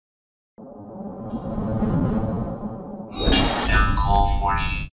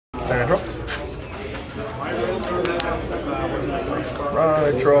Second draw.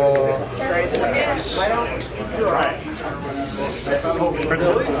 Right, draw.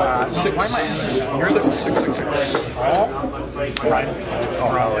 Why am I in? You're the 666. Right.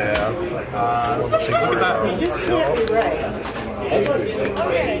 Oh, yeah. Look at that. This can't be right. I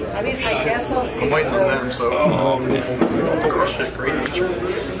mean, I guess I'll take I'm waiting on them, so. Oh, shit, great nature.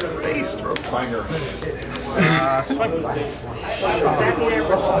 Base, bro. Swing.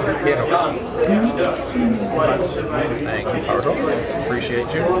 Thank you, Power Draw. Appreciate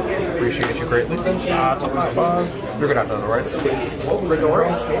you. Appreciate you greatly. Top 5. You're gonna have to have the rights.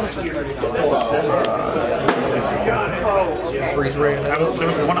 Freeze rate. There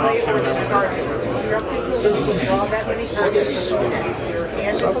was one option.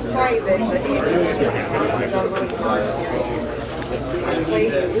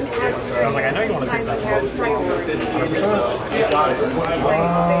 I was like, I know you want to take that. 100%.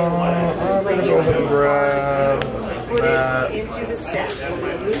 I'm gonna go ahead and grab that. Into the stack.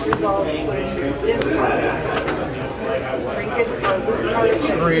 Loot resolves, put it into this card. Trinkets are loot cards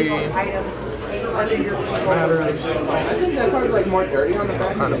that items under your control. I think that card's like more dirty on the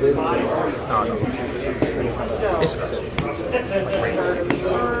back than it is. No. It's Start of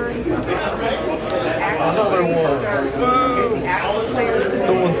turn. another one.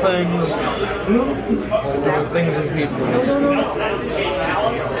 Doing things. Doing things and people. No.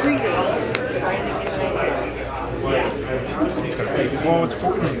 Well, it's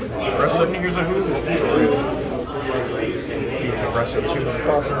 14. Aggressive. Here's a who. Aggressive as humanly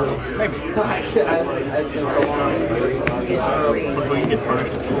possible. Maybe. It's been so long. Will you get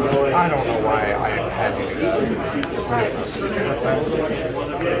punished? I don't know why I had you do this.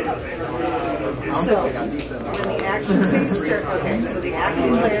 So, when the action phase starts, okay, so the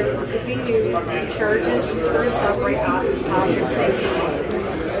active player, which would be you, charges and turns upright objects they can.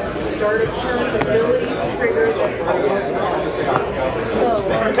 Start of turn, abilities trigger the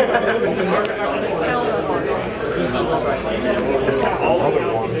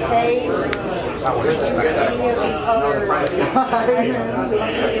Hey, any of these other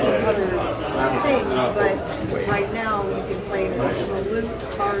things, but right now you can play emotional loot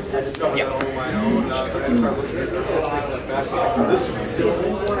card this card. If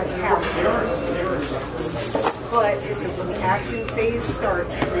you want to tap. But it says when the action phase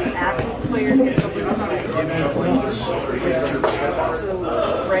starts, the active player gets a loot card. So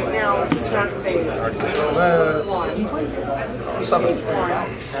right now, start phase. 7.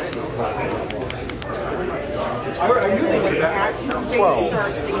 When the action phase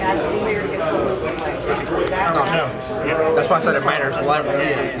starts, the active player gets a loot card. That's why I said it matters. One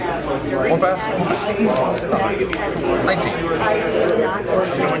pass? 19.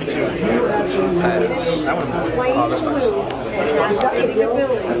 That one. This nice. And activating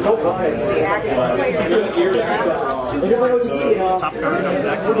ability. The active player can back up to once. Top card of the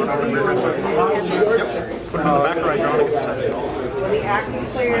deck. Put it in the back right draw. When the active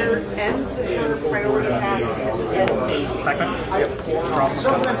player ends the turn, priority passes at the end of phase. Back back? Yep.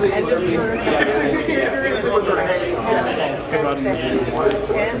 End of turn, end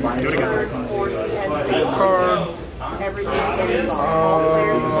turn, force the end phase. Everything stays on. All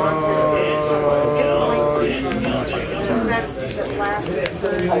players and monsters get points. Effects that last this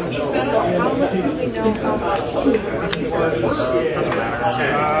turn. So how much do we know how much these are worth?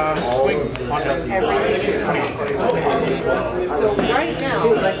 Swing. Everything is fine. So right now,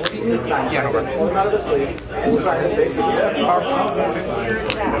 Yeah, no,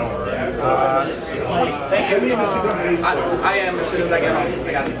 I am as soon as I get home.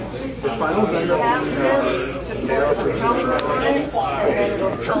 I got you. tap this to put the counter on it, and then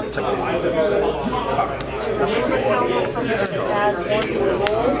it'll tell you to remove the counter from it to add one more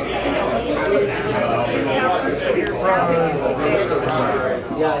roll. Two counters, so you're tapping it to get the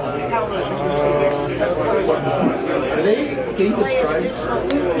counter to get to Are they getting to strike?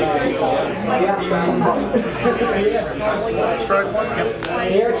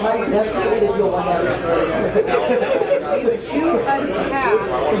 You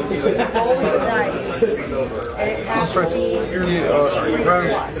untap all the dice, and it has to be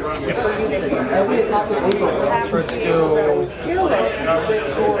Every attack is legal. kill it with your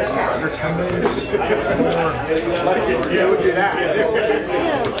attack. Your 10 days. Yeah, we'll do that.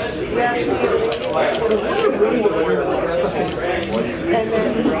 And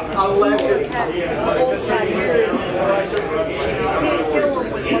then I'll let you attack. You can't kill them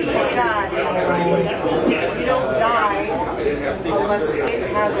with what you got. You don't die unless it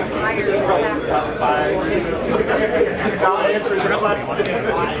has a higher attack.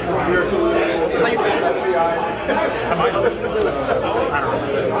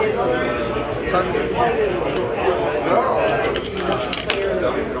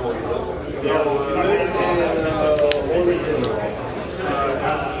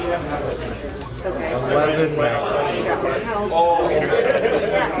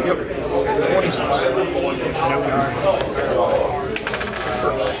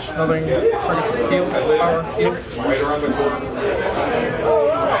 Nothing. Second heal. Power. Heal.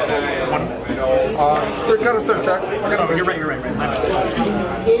 Got a third check. You're ready.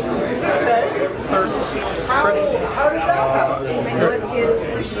 Third. Ready.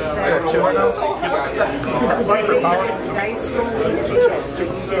 Two right now. Power. Dice rolling checks, so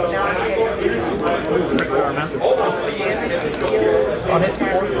you did not get damage skills, attack misses,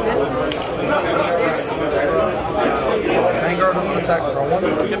 Vanguard on attack for 1.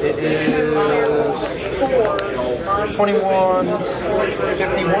 It is 21,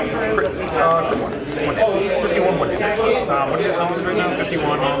 51, 51, what is the numbers right now?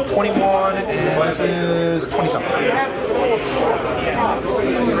 51, 21, and this is 20 something.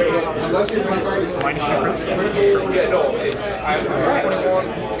 Minus 2 21,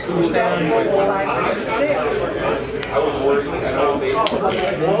 stand. 6. I was worried about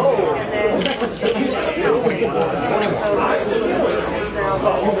and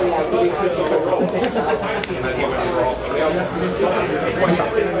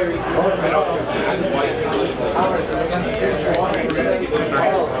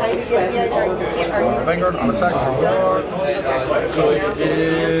Vanguard on attack. So it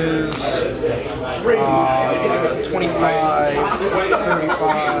is 25,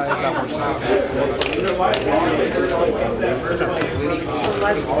 35, that works out.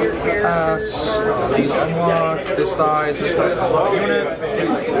 unless your character These unlock, this dies is a unit,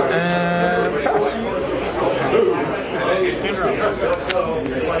 and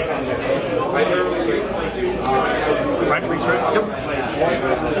right free straight? Yep.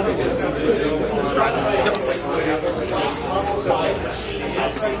 Strike? Yep.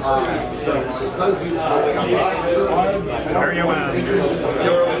 There you win.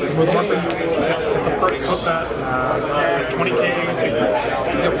 With weapon. Put that 20k into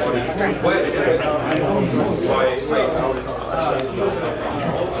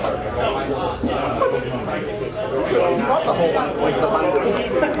You bought the whole, like the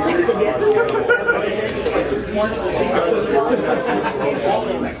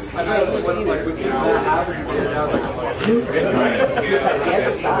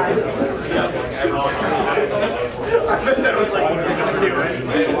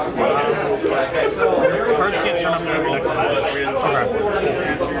Cards can't turn up every next time.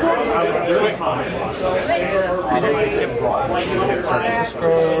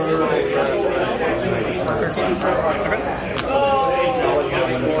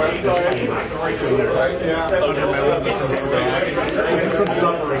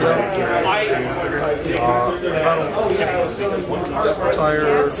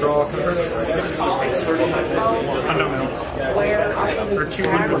 Tire, draw, Or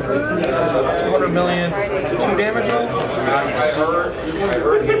 200 million, 2 damage roll?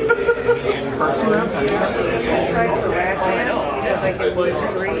 try for Ragman because I can do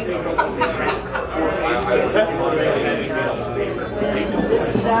 3.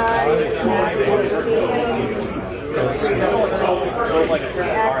 This dies at 14.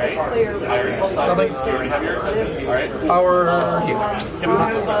 Power,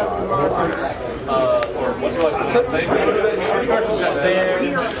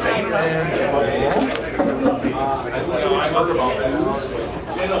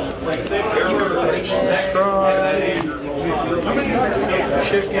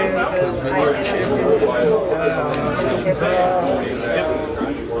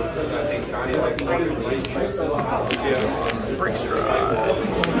 break stride.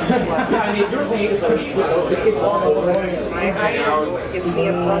 Gives me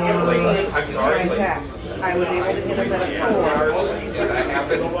a +3 attack. I was able to hit him at a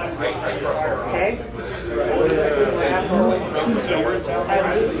 4. Okay.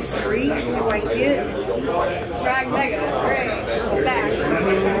 I lose 3. Do I get? Drag Mega. Great. It's back.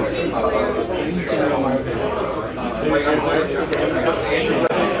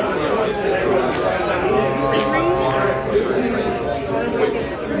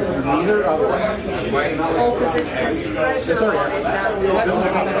 neither of them. Oh, because it says treasure on it, not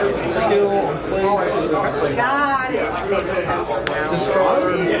Skill, place. God, it makes sense now.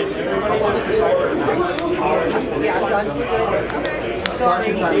 Discard. Yeah, I'm done. Good.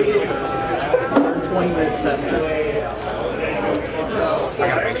 Sorry. 20 minutes faster.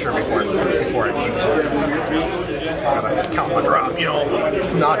 gotta make sure before I leave. Gotta count my drop, you know.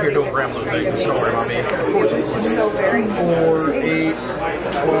 Not here doing grandma things, don't worry about me. Of course, It's just so very 4, 8,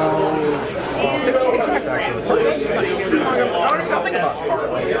 12, 15 exact actually. I'll think about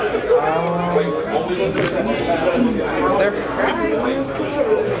there.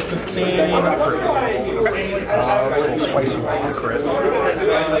 15. A little spicy one, crit.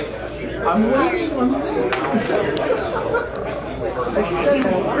 I'm waiting.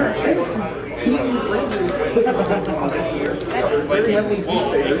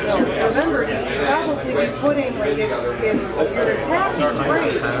 Remember, it's probably putting, like, if you're attacking,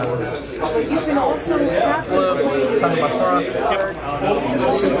 great, but you can also tap the blade Top of my front. Yep.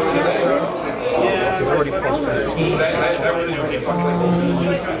 40 plus 15.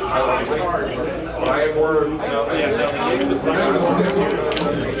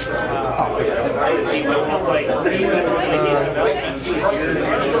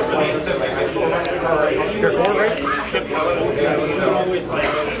 You're 4, right?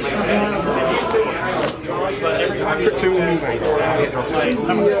 For 2,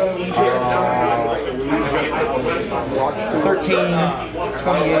 13,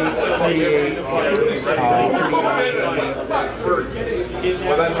 28, 48,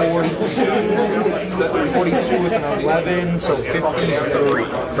 42 with an 11, so 53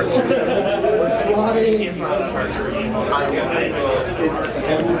 for 2.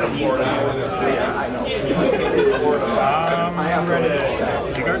 I'm ready to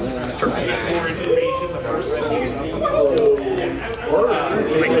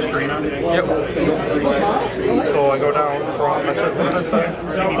make the screen on it. Yep. So I go down from, I said, what did I say?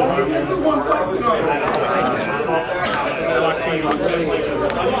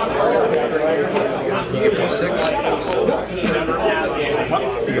 You get plus 6.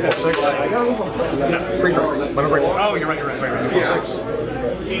 You get plus 6. Free throw. Let me break. Oh, you're right. Plus 6.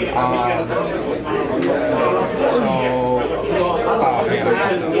 Oh man,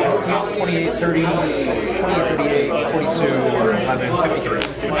 28, 30, 28, 38, 42, 11, 53.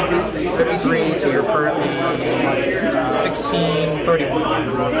 53, so you're currently 16, 31.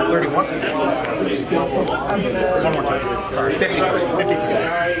 31? One more time. Sorry, 53. 53.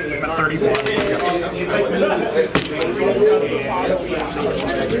 31.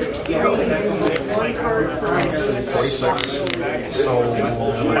 46. So,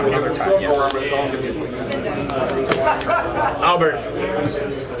 another time, yes. Albert.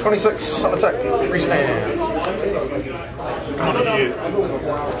 26 on attack. 3 stand. Come on in.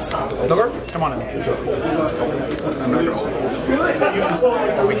 Duggar? Come on in.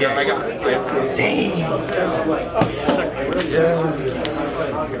 We get, I got it. Dang.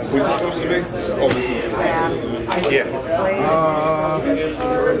 Who's it supposed to be? Oh, this is. Yeah.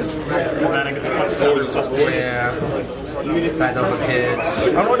 Yeah. That doesn't hit.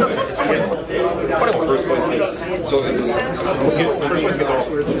 Oh, no, it doesn't. It's 21. First place hits. So it's first place gets all.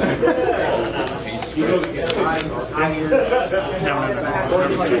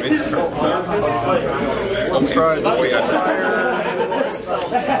 Let's try this.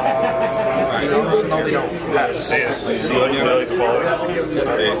 No, they don't. Pass. See on your belly to follow.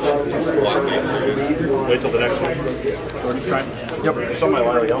 Wait till the next one. Yep. It's on my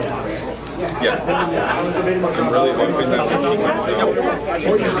line. Yeah. I'm really hoping that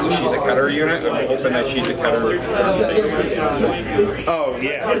she's a cutter unit. I'm hoping that she's a cutter. Oh,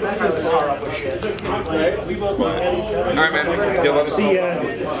 yeah. Alright, man. Yeah, let us see ya.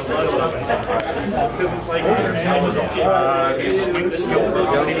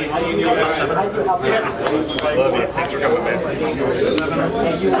 Love you. Thanks for coming, man.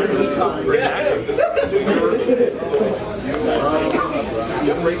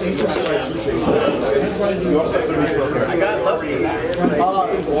 I got lucky.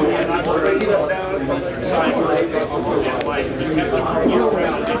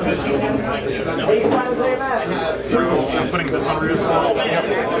 I'm putting this on real slow.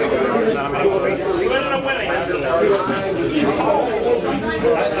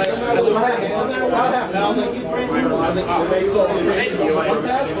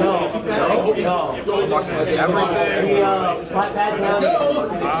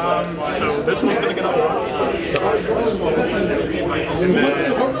 So this one's going to get a lot.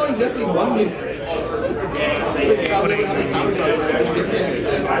 Jesse 1 minute.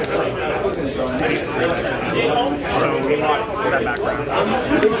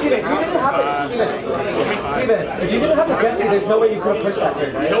 Steven, if you didn't have a Jesse, there's no way you could have pushed that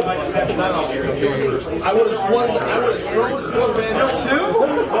thing, right? Nope. I would have swung, I would have swung Van.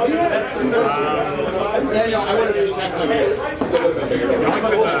 2? I'm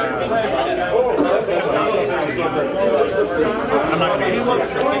not going to be able to.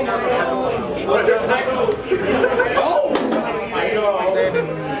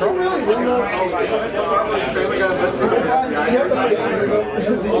 Don't really win though.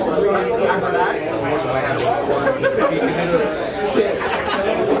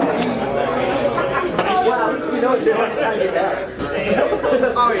 You know it's your time to get back.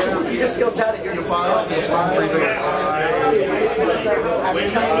 Oh yeah. You just skills out at your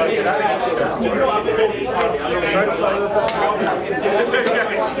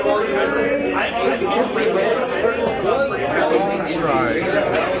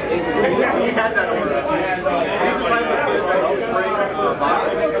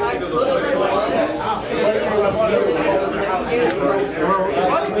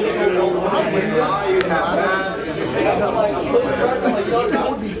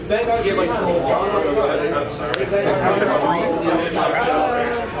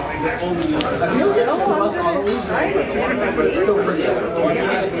But it's still pretty good.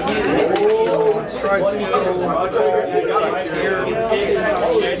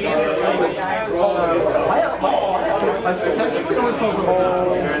 Technically only calls a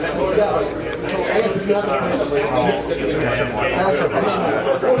ball.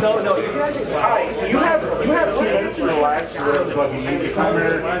 No, you can actually sign. You have 2 minutes to relax.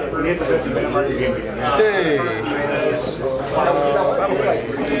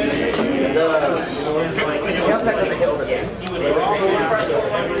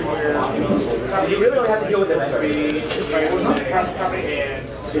 You really don't have to deal with it.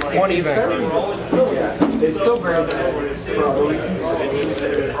 20 Vanguard. It's still very good for other reasons.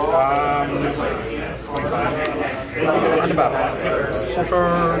 Round about.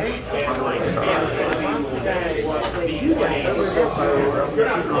 Charge.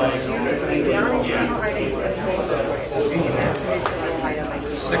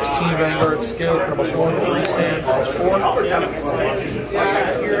 Vanguard skill, number 4, 3 stand, plus 4.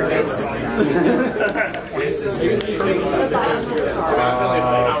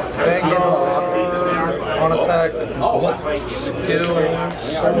 Vanguard, on attack, skill,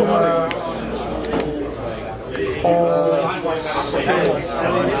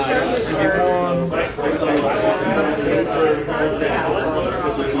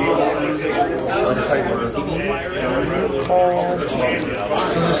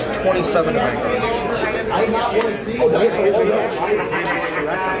 so this is 27 Vanguard.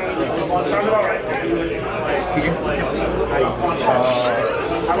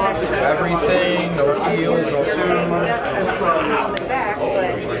 Everything, no heal, draw 2.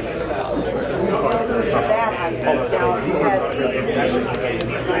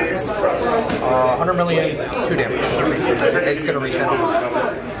 100 million, 2 damage. It's going to reset.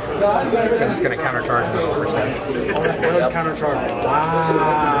 Because it's going to countercharge me over step. It does countercharge.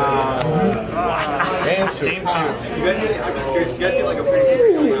 Wow. Game 2. You guys get like a pretty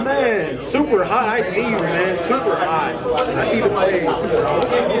Ooh, man, super hot. I see you, man. Super hot. I see the play. Super hot.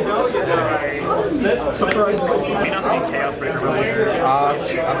 I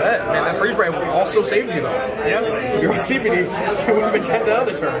bet. Man, that freeze ray also saved you, though. Yep. You're a CPD. You would have been 10 the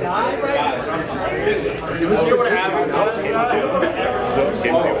other turn. You know what happened?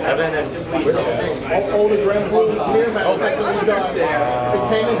 All the Grand Blues near that. Okay.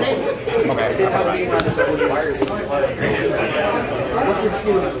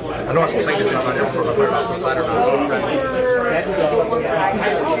 I know I was saying that on your for the player off the side or not.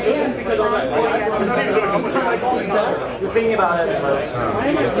 I was thinking about it.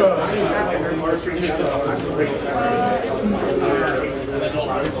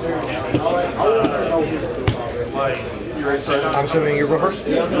 I'm assuming you go first?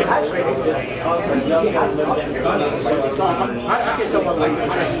 I can tell my way.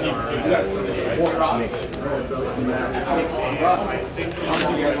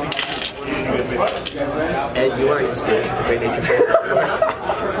 Ed, you are inspiration to great nature.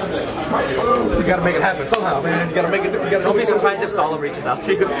 You gotta make it happen somehow, man. You gotta make it. Don't be surprised if Solo reaches out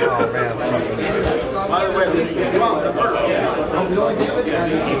to you. Oh, man. By the way,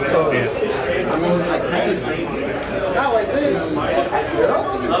 Not like this. I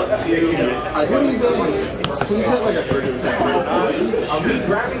don't even. Please have like a 30%. I'll be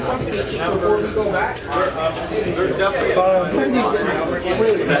grabbing something before we go back. there's definitely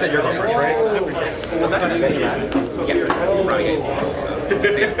You said you're going first, right? I'll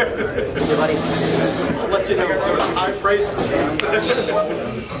let you know. High praise for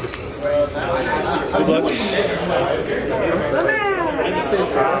Good luck.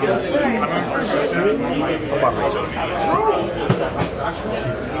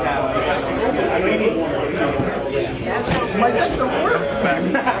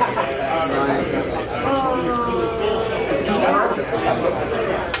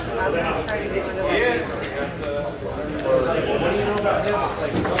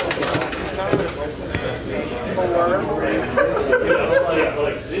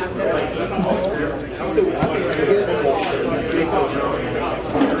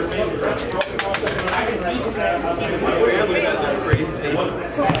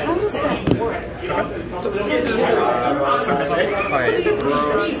 So how does that work? Alright.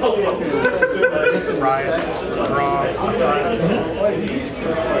 Draw.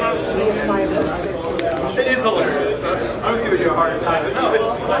 It is hilarious. I was giving you a hard time. No, it's I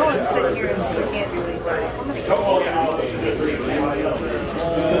don't want to sit here and say, can't do anything. Somebody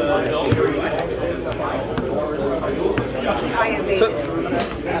I evaded. The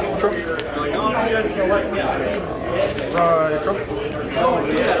third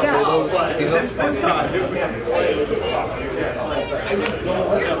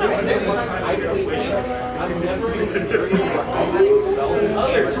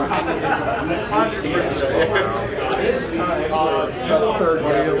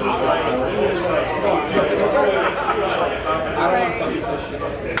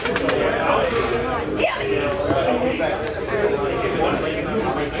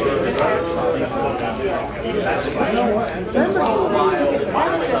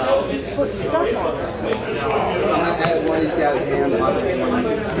Put stuff on it. I had one of these guys hand lots of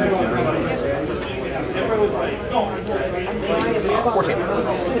money. 14.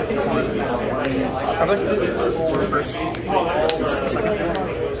 First. Second.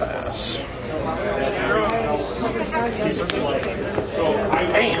 Pass.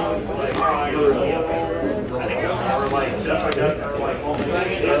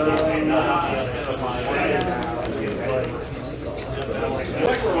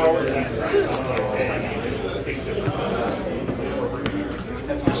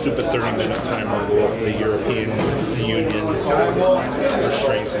 Stupid 30-minute timer rule for the European Union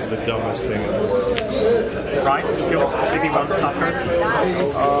restraints is the dumbest thing in the world. Right, skill, CD1, top card.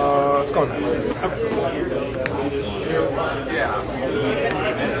 It's going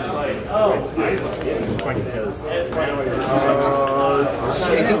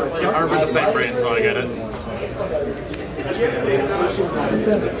Are we the same brand, so I get it.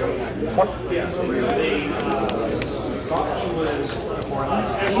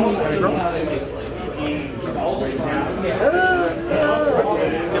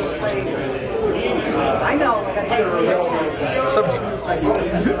 I know. I gotta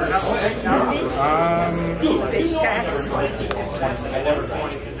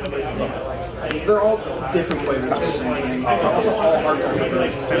They're all different flavors of the same thing. They're also all hard to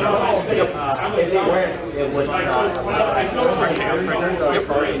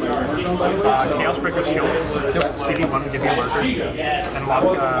Chaos Breaker skills. Yep. CD1, give me a lurker. And lock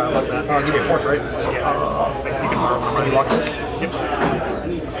that. Give me a force, right? Yeah. You can mark. Can you lock this? Yep.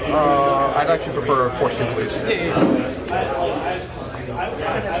 I'd actually prefer force 2, please.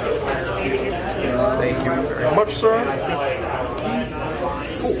 Thank you very much, sir.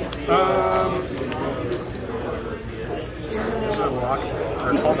 Cool. Lock. Or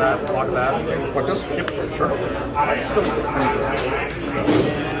call that. Lock that. Lock this? Yep. Sure. Call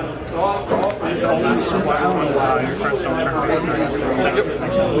this. Your friends don't turn. Yep.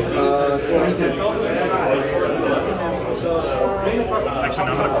 22. Actually,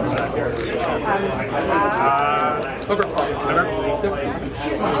 no, I'm going to come back here. Okay.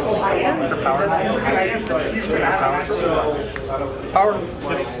 Power.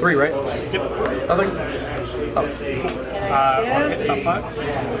 3, right? Yep. Nothing. Top 5.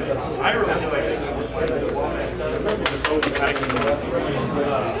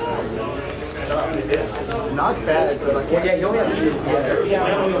 Not bad, because I can't. Yeah, you only have to.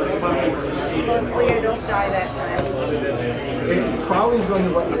 Hopefully I don't die that time. It probably is going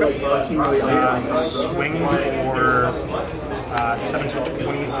to let me accumulate Swing for 7 to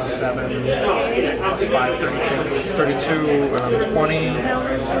 27, 5, 32, 32, 20,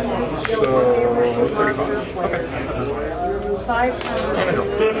 so 35. Okay, that's it. 5 pounds. You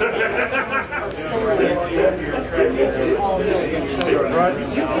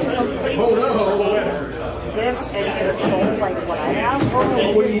can completely this and get a soul like what I have.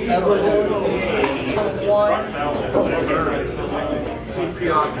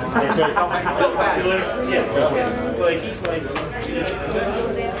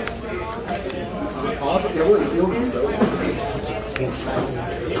 Awesome. Yeah, what feel good though.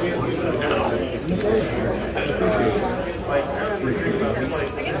 We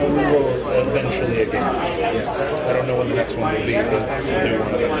will eventually again. Yes. I don't know when the next one will be, but we'll do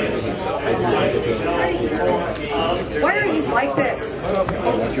one eventually. Why are you like this? I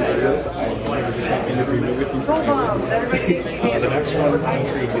want your videos. I'm in agreement with you. Troll bombs. Everybody seems to be The next one, I'm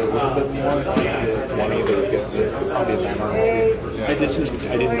sure you'll be a little bit more. It's one either get the memory. This is,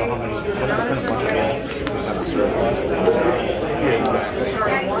 I didn't know how many, I'm going to print a bunch of minutes.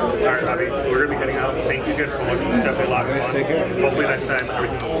 Alright, Bobby, we're going to be heading out. Thank you guys so much. Definitely a lot of fun. Hopefully next time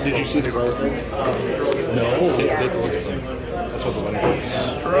everything will. Did you see the roller things? No. Take a look at them. That's what the one is.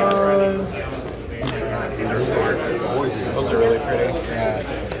 Those are really pretty. Yeah.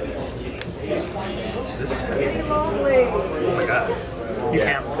 Oh my god. You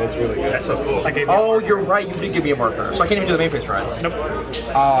can't. That's really good. That's so cool. I gave you Oh, you're right. You did give me a marker, so I can't even do the main face ride. Nope.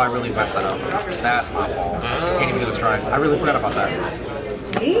 Oh, I really messed that up. That's my fault. Can't even do this ride. I really forgot about that.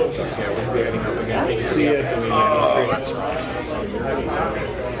 Yeah, we'll be heading up again. You can see it. Oh, that's rough.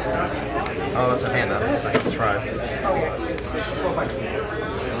 Oh, that's a panda. So I have to try.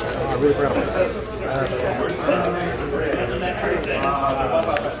 I really forgot about that.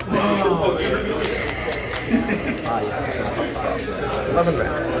 11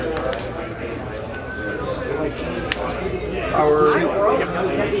 bands.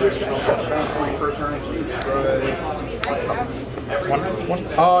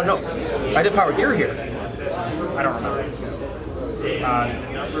 Oh, no. I did power here. I don't remember.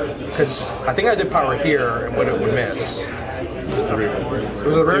 Because I think I did power here and what it would miss. It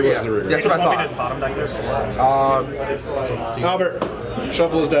was the rear? Yeah. That's what I Want me to thought. bottom deck this? Albert,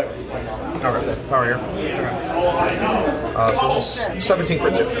 shuffle his deck. Okay, power here. So this is 17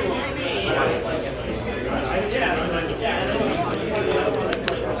 crit chip.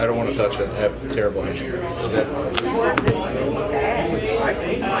 I don't want to touch it. I have terrible hand.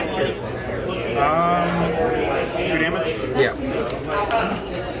 2 damage? Yeah.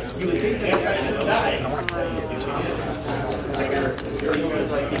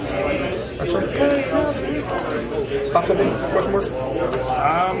 Stop flipping? Question mark?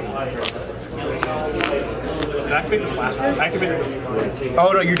 Did I activate this last one? I activated this.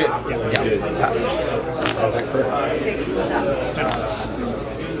 Oh, no, you did. Yeah. Pass.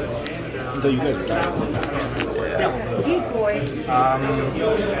 Until you guys are done. Geek boy.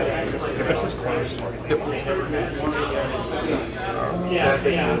 If it's this close. Yep.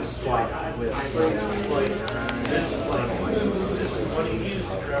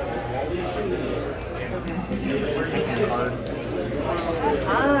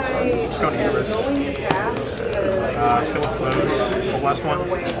 Just go to Universe. Skill of close. So last one.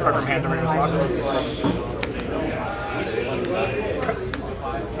 Card from hand to read block.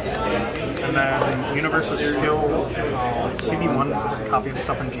 And then Universe's skill, CB1, copy of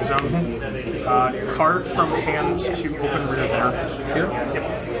stuff in G-Zone. Card from hand to open rear there. Here? Yep.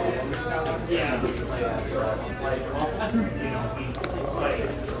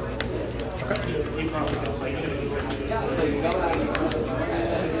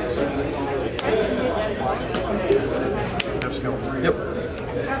 No skill. Yep.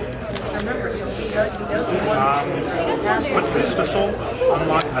 Put Vista Soul,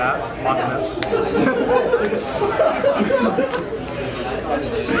 unlock that, lock this.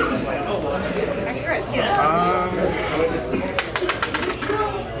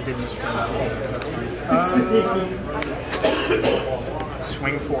 I didn't spend that.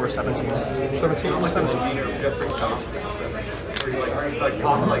 Swing for 17. 17, only 17.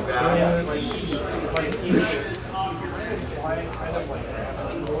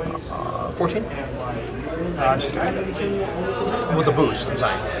 14? Just do it. With the boost, I'm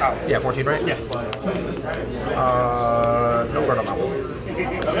saying. Oh. Yeah, 14, right? Yeah. No guard on that one.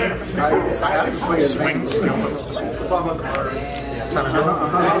 Swing, skill, Vista Soul.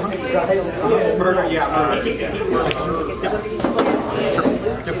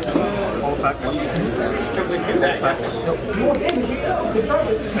 All effects. All effects.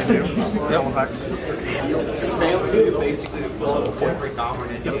 I do. All effects.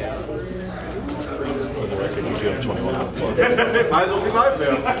 For the record, you do have 21 minutes left. Might as well be my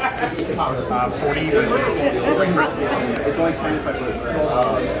fail. 40. It's only 10 if I put it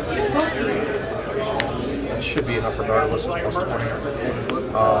It should be enough regardless. It's plus 20.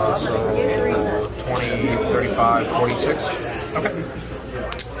 So 20, 35, 46. Okay.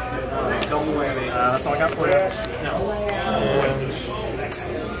 That's all I got for you. And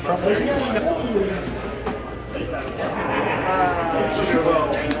drop there.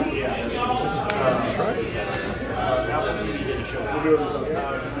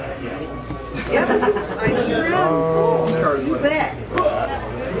 Yeah, I sure am. Cool. You bet.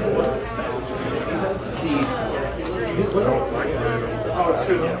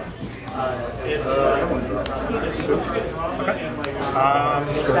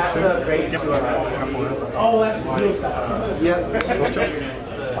 That's a great. Yep. Yep.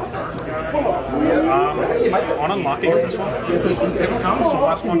 On unlocking this one, It's a so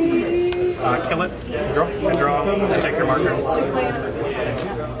last one. Kill it. Draw. Take your marker.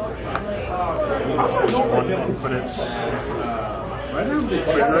 But it's. Right now, the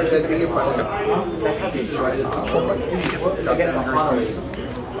trigger that they give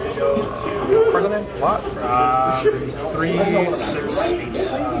What? 3, 6, 8.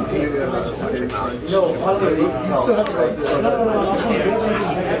 No, you still have to go.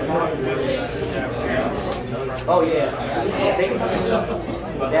 Oh yeah.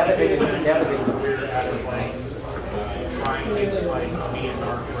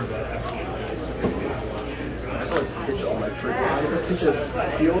 Pitch all my triggers. Pitch a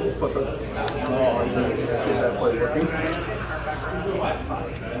field plus a draw to get that play working.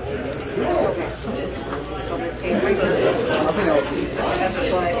 Nothing else.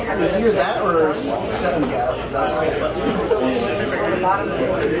 Either that or stun gas. I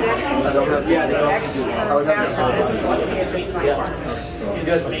don't have the extra. I would have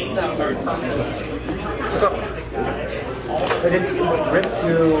What's up? But it's ripped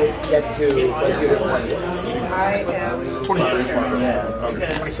to get to like you didn't want it. I am 27.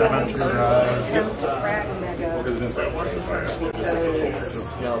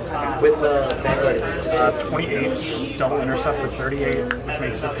 With the Vanguard, 28 double intercept for 38, which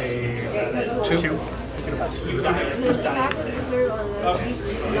makes it a 2. 2 to pass.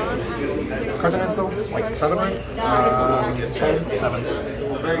 President's though? Like 7, right? 7.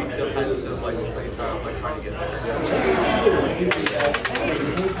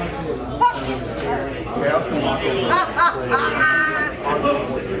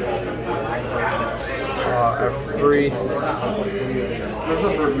 Every. There's a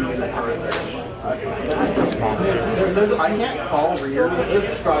version of the card. I can't call rear. There's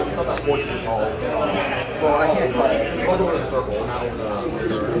strides, it's not that portion call. Well, I can't call. I'll go in a circle, not in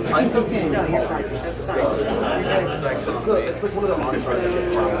I still can't call. It's like one of the honest riders.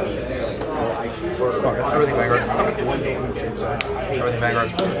 Everything Vanguard. Everything Vanguard.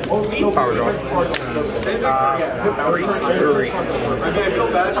 Power draw. 3. I feel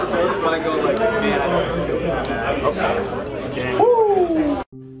bad for fans when I go like,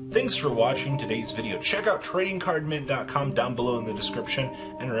 Thanks for watching today's video. Check out tradingcardmint.com down below in the description.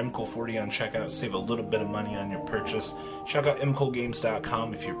 Enter MCOL40 on checkout. Save a little bit of money on your purchase. Check out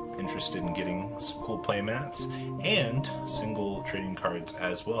mcolgames.com if you're interested in getting some cool play mats and single trading cards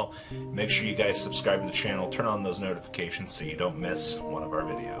as well. Make sure you guys subscribe to the channel. Turn on those notifications so you don't miss one of our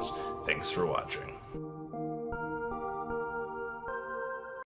videos. Thanks for watching.